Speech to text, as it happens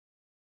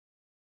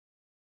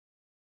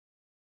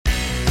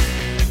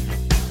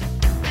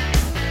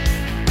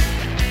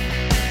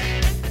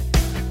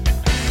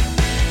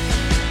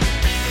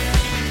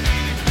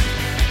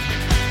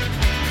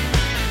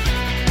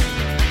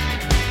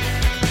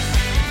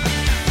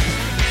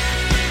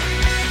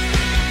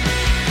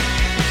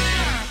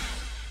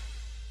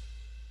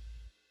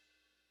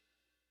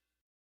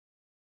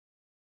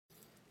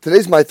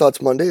Today's My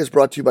Thoughts Monday is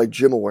brought to you by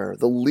GymAware,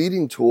 the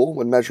leading tool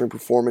when measuring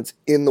performance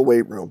in the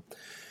weight room.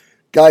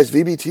 Guys,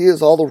 VBT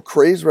is all the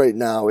craze right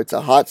now. It's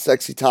a hot,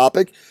 sexy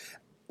topic,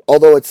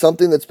 although it's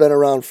something that's been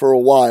around for a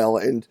while.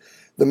 And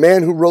the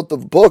man who wrote the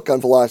book on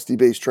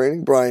velocity-based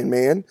training, Brian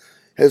Mann,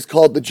 has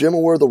called the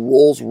GymAware the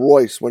Rolls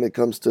Royce when it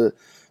comes to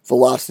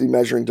velocity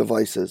measuring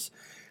devices.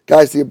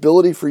 Guys, the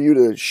ability for you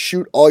to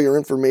shoot all your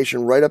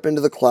information right up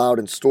into the cloud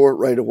and store it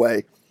right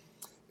away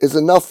is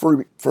enough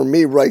for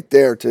me right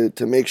there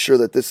to make sure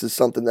that this is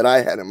something that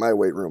I had in my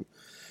weight room.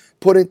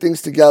 Putting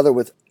things together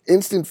with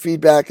instant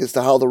feedback as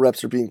to how the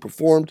reps are being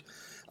performed.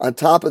 On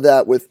top of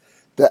that, with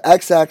the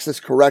x-axis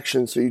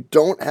correction, so you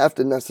don't have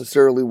to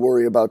necessarily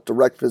worry about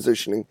direct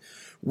positioning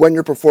when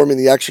you're performing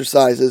the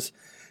exercises.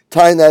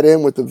 Tying that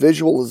in with the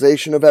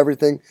visualization of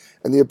everything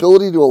and the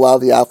ability to allow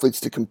the athletes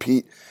to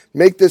compete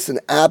make this an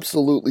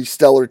absolutely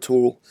stellar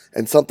tool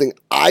and something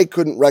I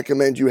couldn't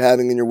recommend you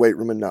having in your weight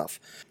room enough.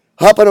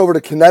 Hop on over to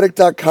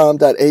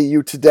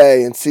kinetic.com.au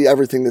today and see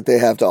everything that they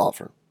have to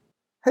offer.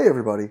 Hey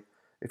everybody,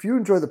 if you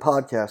enjoy the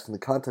podcast and the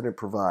content it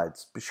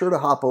provides, be sure to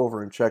hop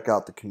over and check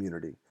out the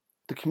community.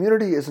 The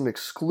community is an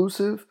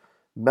exclusive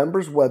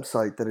members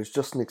website that is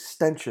just an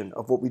extension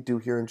of what we do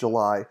here in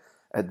July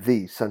at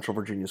the Central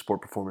Virginia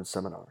Sport Performance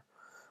Seminar.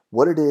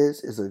 What it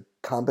is a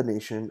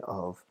combination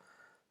of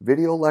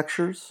video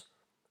lectures,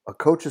 a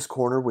coach's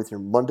corner with your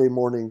Monday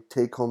morning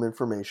take-home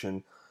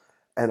information,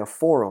 and a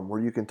forum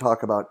where you can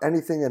talk about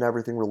anything and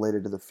everything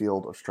related to the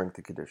field of strength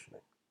and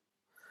conditioning.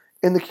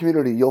 In the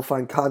community, you'll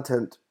find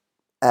content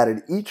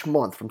added each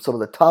month from some of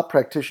the top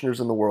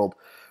practitioners in the world,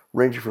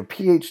 ranging from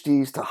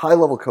PhDs to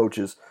high-level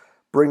coaches,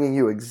 bringing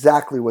you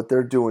exactly what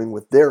they're doing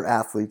with their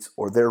athletes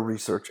or their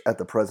research at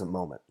the present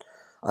moment.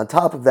 On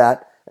top of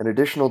that, an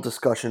additional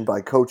discussion by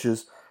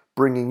coaches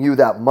bringing you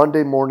that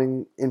Monday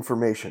morning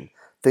information,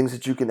 things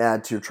that you can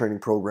add to your training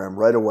program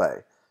right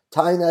away.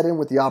 Tying that in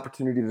with the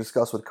opportunity to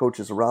discuss with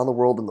coaches around the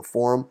world in the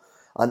forum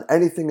on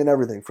anything and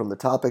everything from the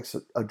topics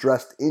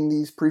addressed in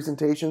these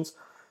presentations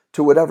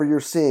to whatever you're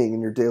seeing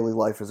in your daily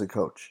life as a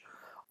coach.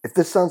 If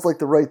this sounds like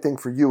the right thing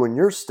for you and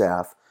your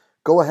staff,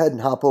 go ahead and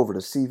hop over to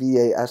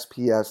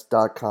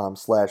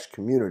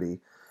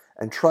cvasps.com/community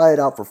and try it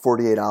out for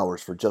 48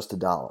 hours for just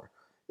 $1.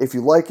 If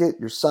you like it,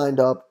 you're signed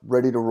up,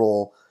 ready to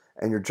roll,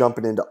 and you're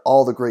jumping into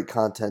all the great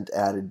content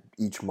added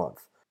each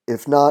month.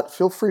 If not,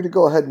 feel free to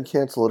go ahead and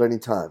cancel at any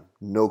time.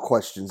 No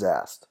questions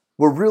asked.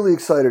 We're really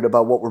excited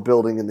about what we're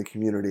building in the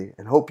community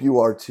and hope you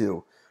are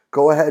too.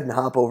 Go ahead and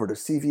hop over to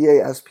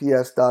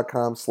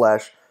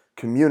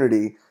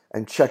cvasps.com/community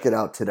and check it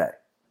out today.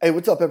 Hey,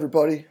 what's up,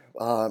 everybody?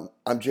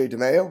 I'm Jay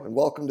DeMeo, and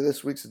welcome to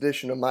this week's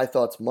edition of My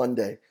Thoughts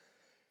Monday.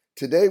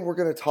 Today, we're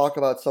going to talk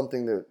about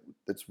something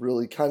that's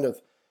really kind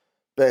of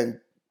been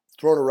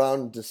thrown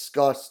around and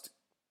discussed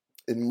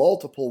in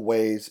multiple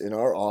ways in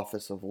our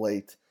office of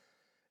late,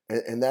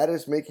 and that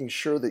is making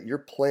sure that your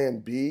plan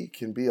B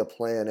can be a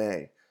plan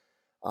A.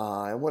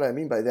 And what I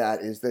mean by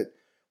that is that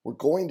we're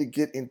going to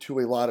get into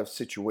a lot of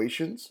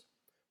situations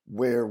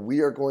where we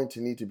are going to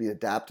need to be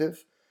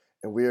adaptive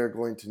and we are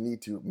going to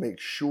need to make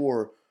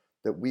sure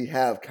that we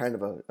have kind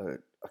of a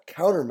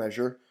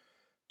countermeasure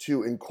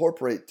to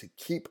incorporate to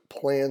keep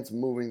plans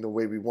moving the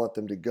way we want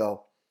them to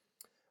go.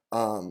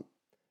 And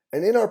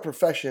in our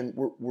profession,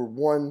 we're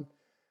one,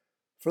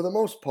 for the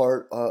most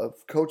part,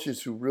 of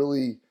coaches who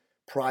really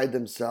pride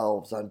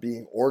themselves on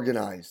being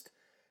organized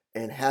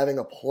and having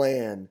a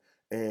plan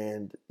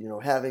and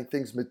having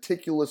things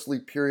meticulously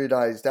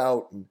periodized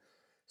out and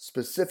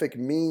specific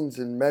means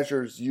and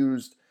measures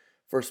used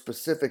for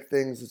specific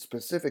things at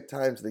specific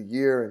times of the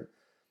year.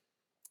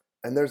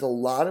 And there's a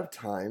lot of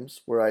times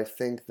where I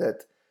think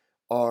that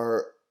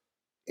our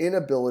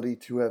inability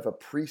to have a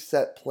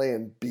preset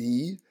plan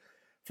B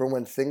for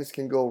when things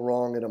can go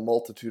wrong in a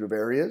multitude of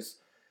areas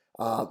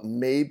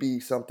may be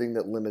something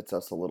that limits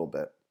us a little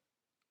bit.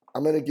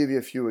 I'm going to give you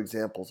a few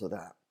examples of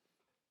that.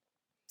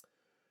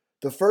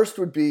 The first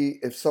would be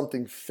if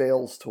something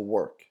fails to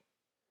work.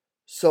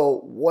 So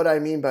what I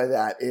mean by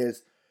that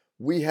is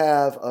we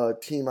have a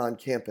team on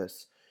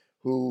campus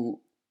we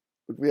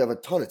have a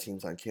ton of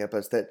teams on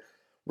campus that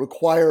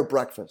require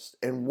breakfast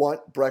and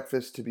want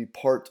breakfast to be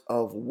part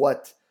of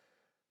what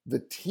the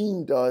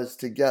team does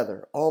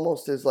together,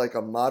 almost as like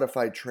a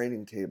modified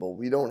training table.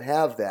 We don't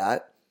have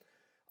that,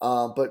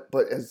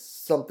 but as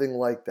something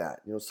like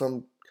that.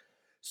 Some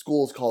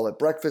schools call it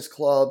breakfast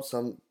club.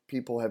 Some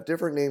people have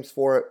different names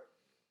for it.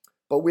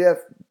 But we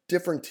have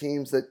different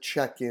teams that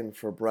check in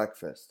for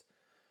breakfast.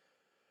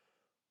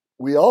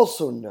 We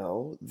also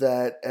know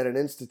that at an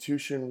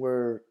institution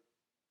where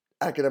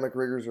academic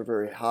rigors are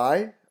very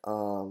high,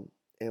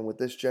 and with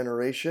this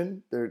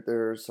generation,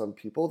 there are some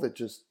people that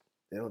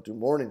they don't do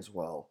mornings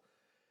well.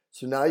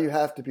 So now you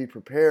have to be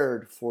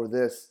prepared for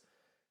this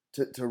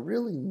to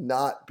really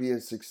not be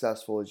as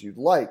successful as you'd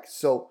like.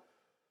 So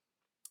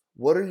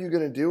what are you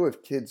going to do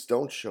if kids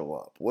don't show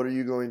up? What are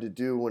you going to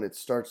do when it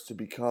starts to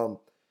become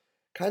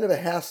kind of a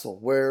hassle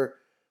where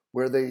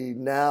they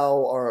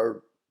now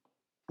are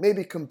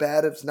maybe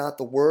combative's not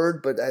the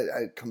word, but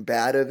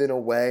combative in a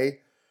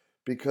way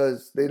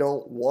because they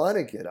don't want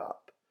to get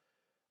up,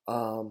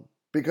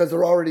 because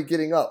they're already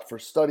getting up for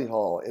study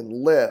hall and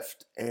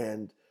lift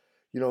and,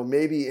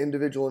 maybe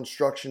individual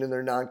instruction in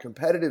their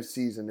non-competitive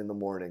season in the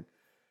morning.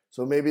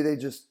 So maybe they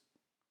just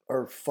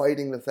are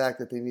fighting the fact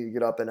that they need to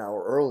get up an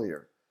hour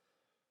earlier.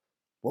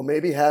 Well,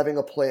 maybe having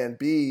a plan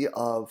B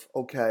of,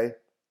 okay,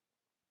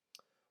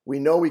 we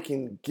know we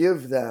can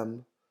give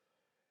them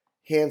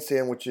hand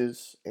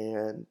sandwiches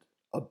and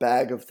a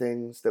bag of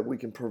things that we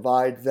can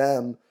provide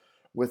them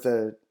with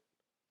a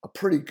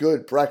pretty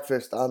good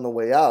breakfast on the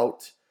way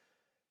out.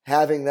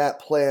 Having that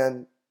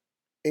plan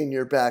in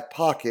your back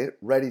pocket,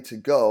 ready to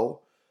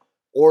go,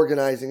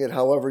 organizing it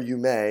however you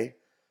may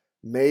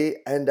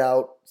end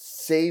out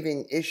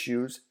saving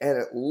issues and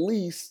at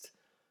least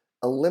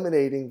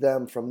eliminating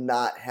them from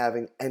not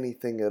having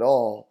anything at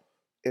all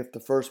if the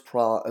first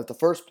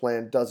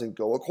plan doesn't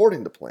go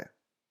according to plan.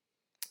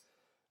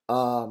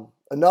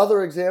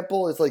 Another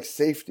example is like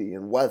safety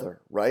and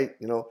weather, right?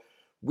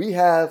 We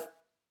have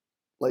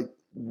like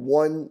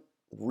one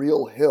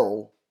real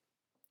hill,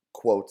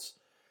 quotes,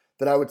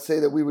 that I would say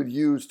that we would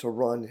use to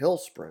run hill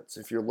sprints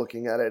if you're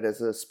looking at it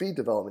as a speed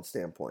development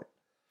standpoint.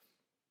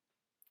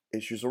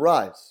 Issues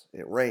arise.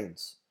 It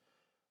rains.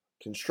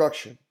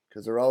 Construction,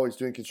 because they're always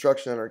doing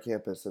construction on our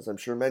campus, as I'm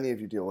sure many of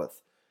you deal with.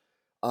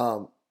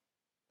 Well,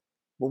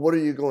 what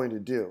are you going to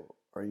do?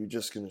 Are you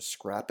just going to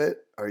scrap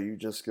it? Are you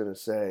just going to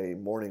say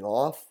morning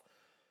off?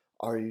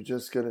 Are you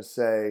just going to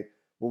say,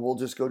 well, we'll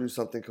just go do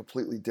something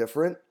completely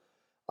different?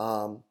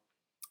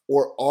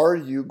 Or are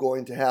you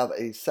going to have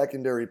a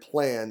secondary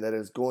plan that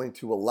is going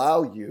to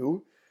allow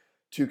you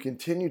to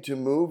continue to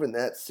move in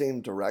that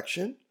same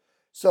direction?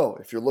 So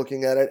if you're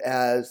looking at it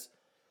as,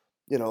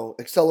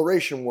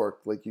 acceleration work,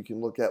 like you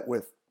can look at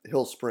with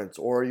hill sprints,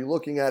 or are you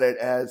looking at it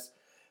as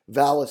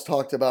Vallis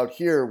talked about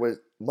here with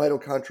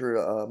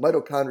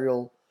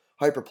mitochondrial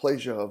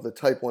hyperplasia of the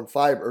type 1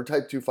 fiber, or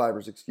type 2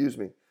 fibers, excuse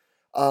me.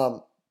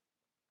 Are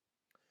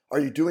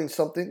you doing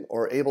something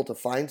or able to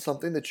find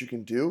something that you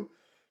can do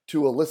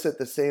to elicit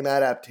the same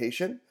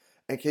adaptation?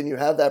 And can you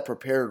have that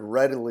prepared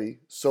readily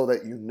so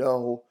that you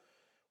know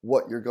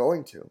what you're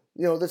going to?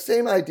 The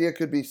same idea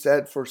could be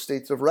said for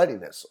states of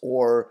readiness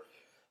or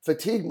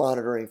fatigue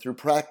monitoring through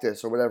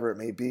practice or whatever it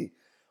may be.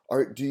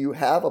 Do you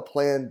have a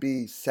plan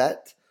B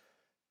set?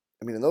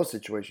 I mean, in those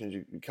situations,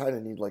 you kind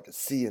of need like a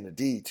C and a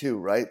D too,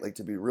 right? Like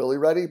to be really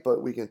ready,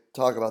 but we can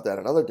talk about that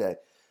another day.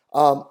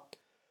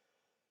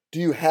 Do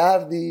you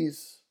have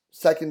these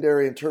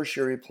secondary and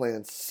tertiary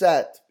plans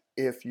set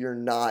if you're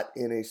not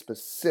in a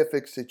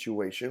specific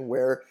situation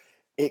where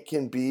it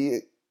can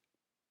be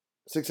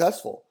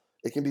successful?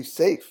 It can be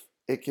safe.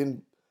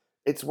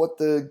 It's what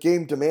the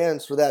game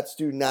demands for that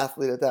student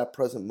athlete at that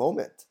present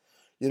moment.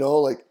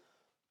 Like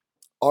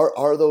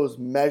are those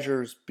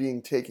measures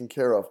being taken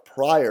care of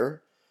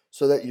prior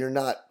so that you're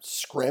not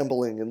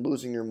scrambling and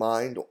losing your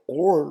mind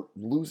or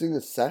losing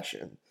a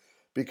session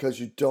because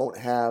you don't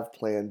have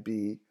plan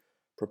B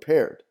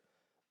prepared?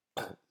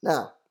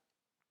 Now,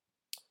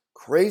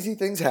 crazy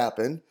things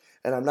happen,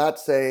 and I'm not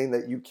saying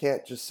that you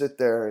can't just sit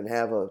there and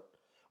have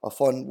a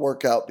fun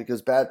workout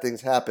because bad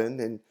things happen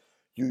and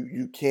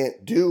you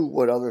can't do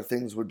what other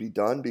things would be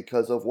done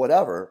because of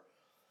whatever.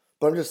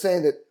 But I'm just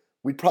saying that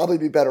we'd probably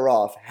be better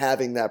off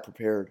having that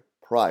prepared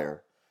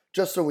prior,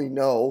 just so we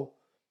know,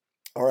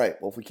 all right,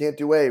 well, if we can't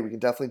do A, we can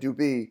definitely do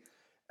B,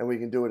 and we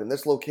can do it in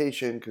this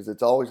location because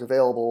it's always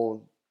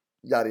available,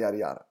 yada, yada,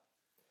 yada.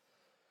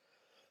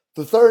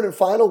 The third and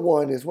final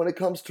one is when it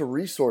comes to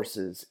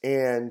resources.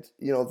 And,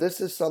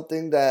 this is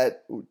something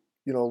that,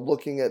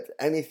 looking at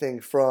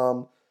anything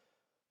from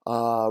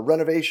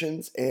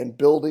renovations and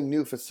building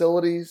new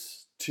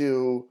facilities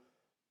to,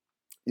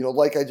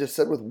 like I just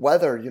said with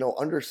weather,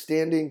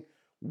 understanding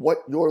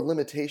what your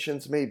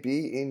limitations may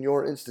be in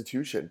your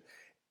institution.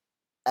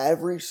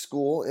 Every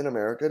school in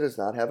America does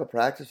not have a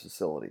practice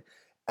facility.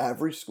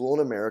 Every school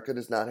in America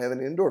does not have an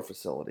indoor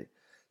facility.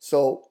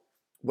 So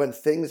when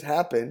things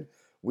happen,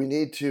 we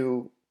need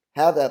to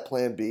have that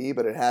plan B,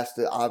 but it has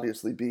to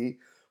obviously be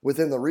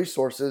within the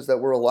resources that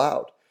we're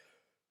allowed.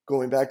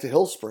 Going back to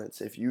hill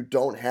sprints, if you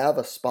don't have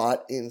a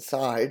spot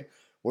inside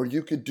where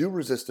you could do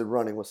resisted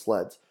running with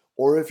sleds,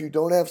 or if you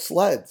don't have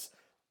sleds,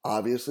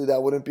 obviously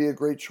that wouldn't be a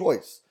great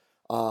choice.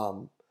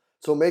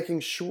 So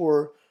making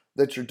sure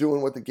that you're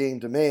doing what the game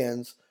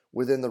demands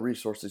within the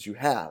resources you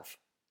have.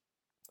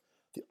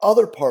 The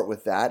other part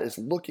with that is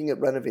looking at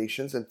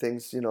renovations and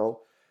things,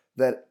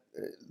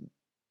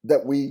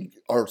 that we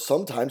are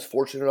sometimes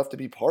fortunate enough to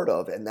be part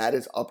of, and that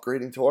is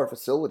upgrading to our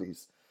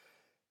facilities.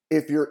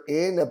 If you're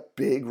in a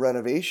big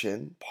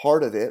renovation,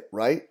 part of it,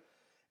 right?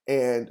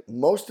 And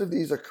most of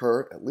these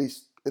occur, at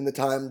least in the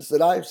times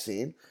that I've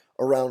seen,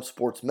 around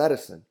sports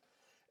medicine.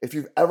 If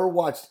you've ever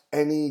watched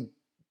any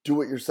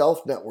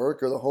do-it-yourself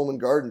network or the Home and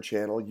Garden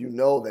channel, you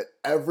know that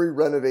every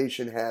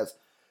renovation has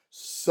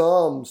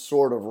some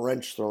sort of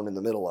wrench thrown in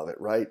the middle of it,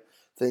 right?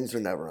 Things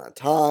are never on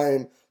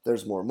time.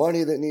 There's more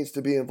money that needs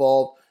to be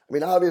involved. I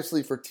mean,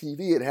 obviously for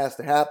TV, it has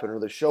to happen or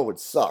the show would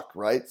suck,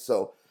 right?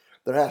 So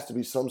there has to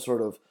be some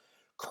sort of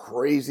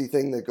crazy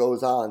thing that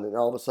goes on, and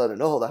all of a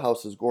sudden, oh, the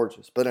house is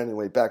gorgeous. But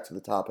anyway, back to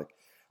the topic.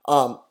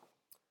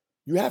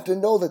 You have to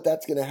know that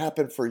that's going to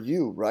happen for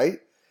you, right?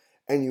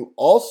 And you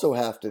also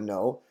have to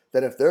know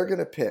that if they're going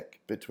to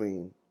pick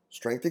between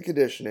strength and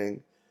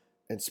conditioning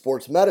and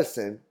sports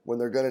medicine, when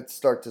they're going to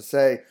start to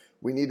say,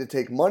 we need to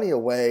take money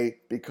away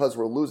because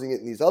we're losing it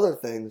in these other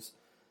things,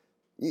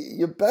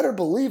 you better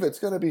believe it's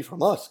going to be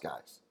from us,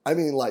 guys. I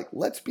mean, like,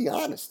 let's be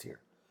honest here.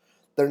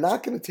 They're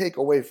not going to take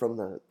away from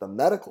the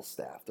medical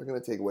staff. They're going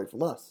to take away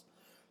from us.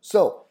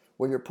 So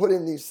when you're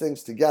putting these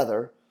things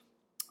together,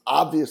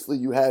 obviously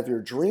you have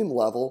your dream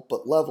level,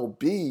 but level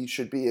B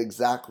should be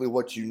exactly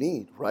what you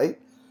need, right?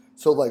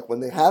 So like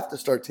when they have to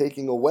start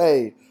taking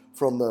away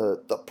from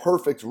the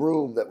perfect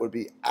room that would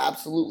be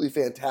absolutely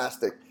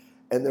fantastic,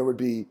 and there would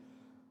be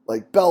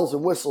like bells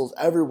and whistles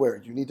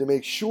everywhere, you need to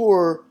make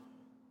sure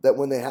that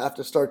when they have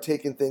to start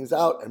taking things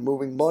out and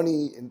moving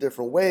money in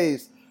different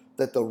ways,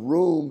 that the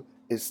room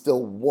is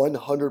still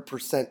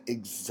 100%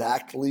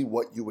 exactly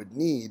what you would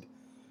need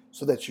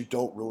so that you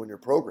don't ruin your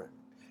program.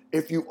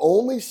 If you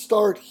only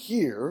start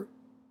here,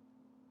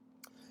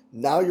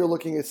 now you're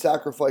looking at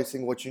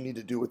sacrificing what you need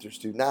to do with your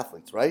student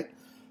athletes, right?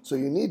 So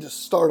you need to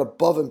start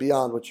above and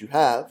beyond what you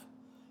have,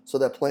 so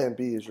that plan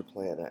B is your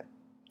plan A.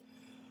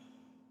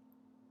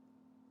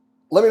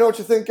 Let me know what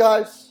you think,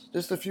 guys.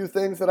 Just a few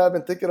things that I've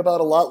been thinking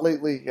about a lot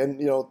lately, and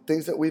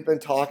things that we've been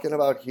talking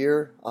about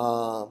here.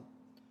 A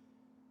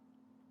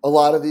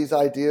lot of these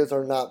ideas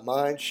are not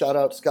mine. Shout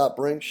out Scott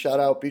Brink. Shout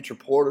out Beecher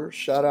Porter.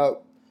 Shout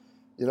out,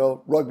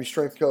 rugby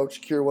strength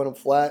coach Keir Wenham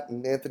Flatt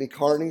and Anthony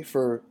Carney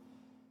for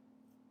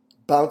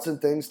bouncing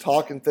things,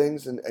 talking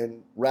things,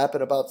 and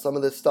rapping about some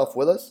of this stuff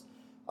with us.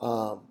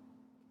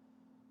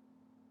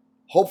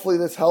 Hopefully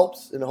this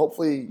helps, and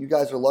hopefully you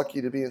guys are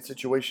lucky to be in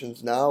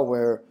situations now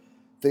where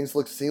things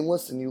look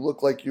seamless and you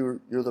look like you're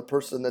the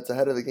person that's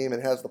ahead of the game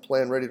and has the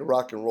plan ready to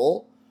rock and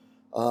roll.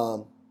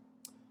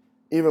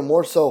 Even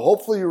more so,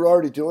 hopefully you're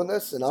already doing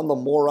this, and I'm the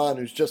moron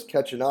who's just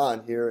catching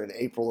on here in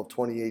April of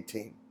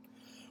 2018.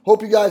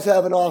 Hope you guys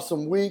have an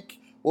awesome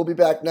week. We'll be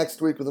back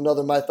next week with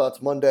another My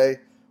Thoughts Monday.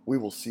 We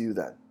will see you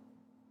then.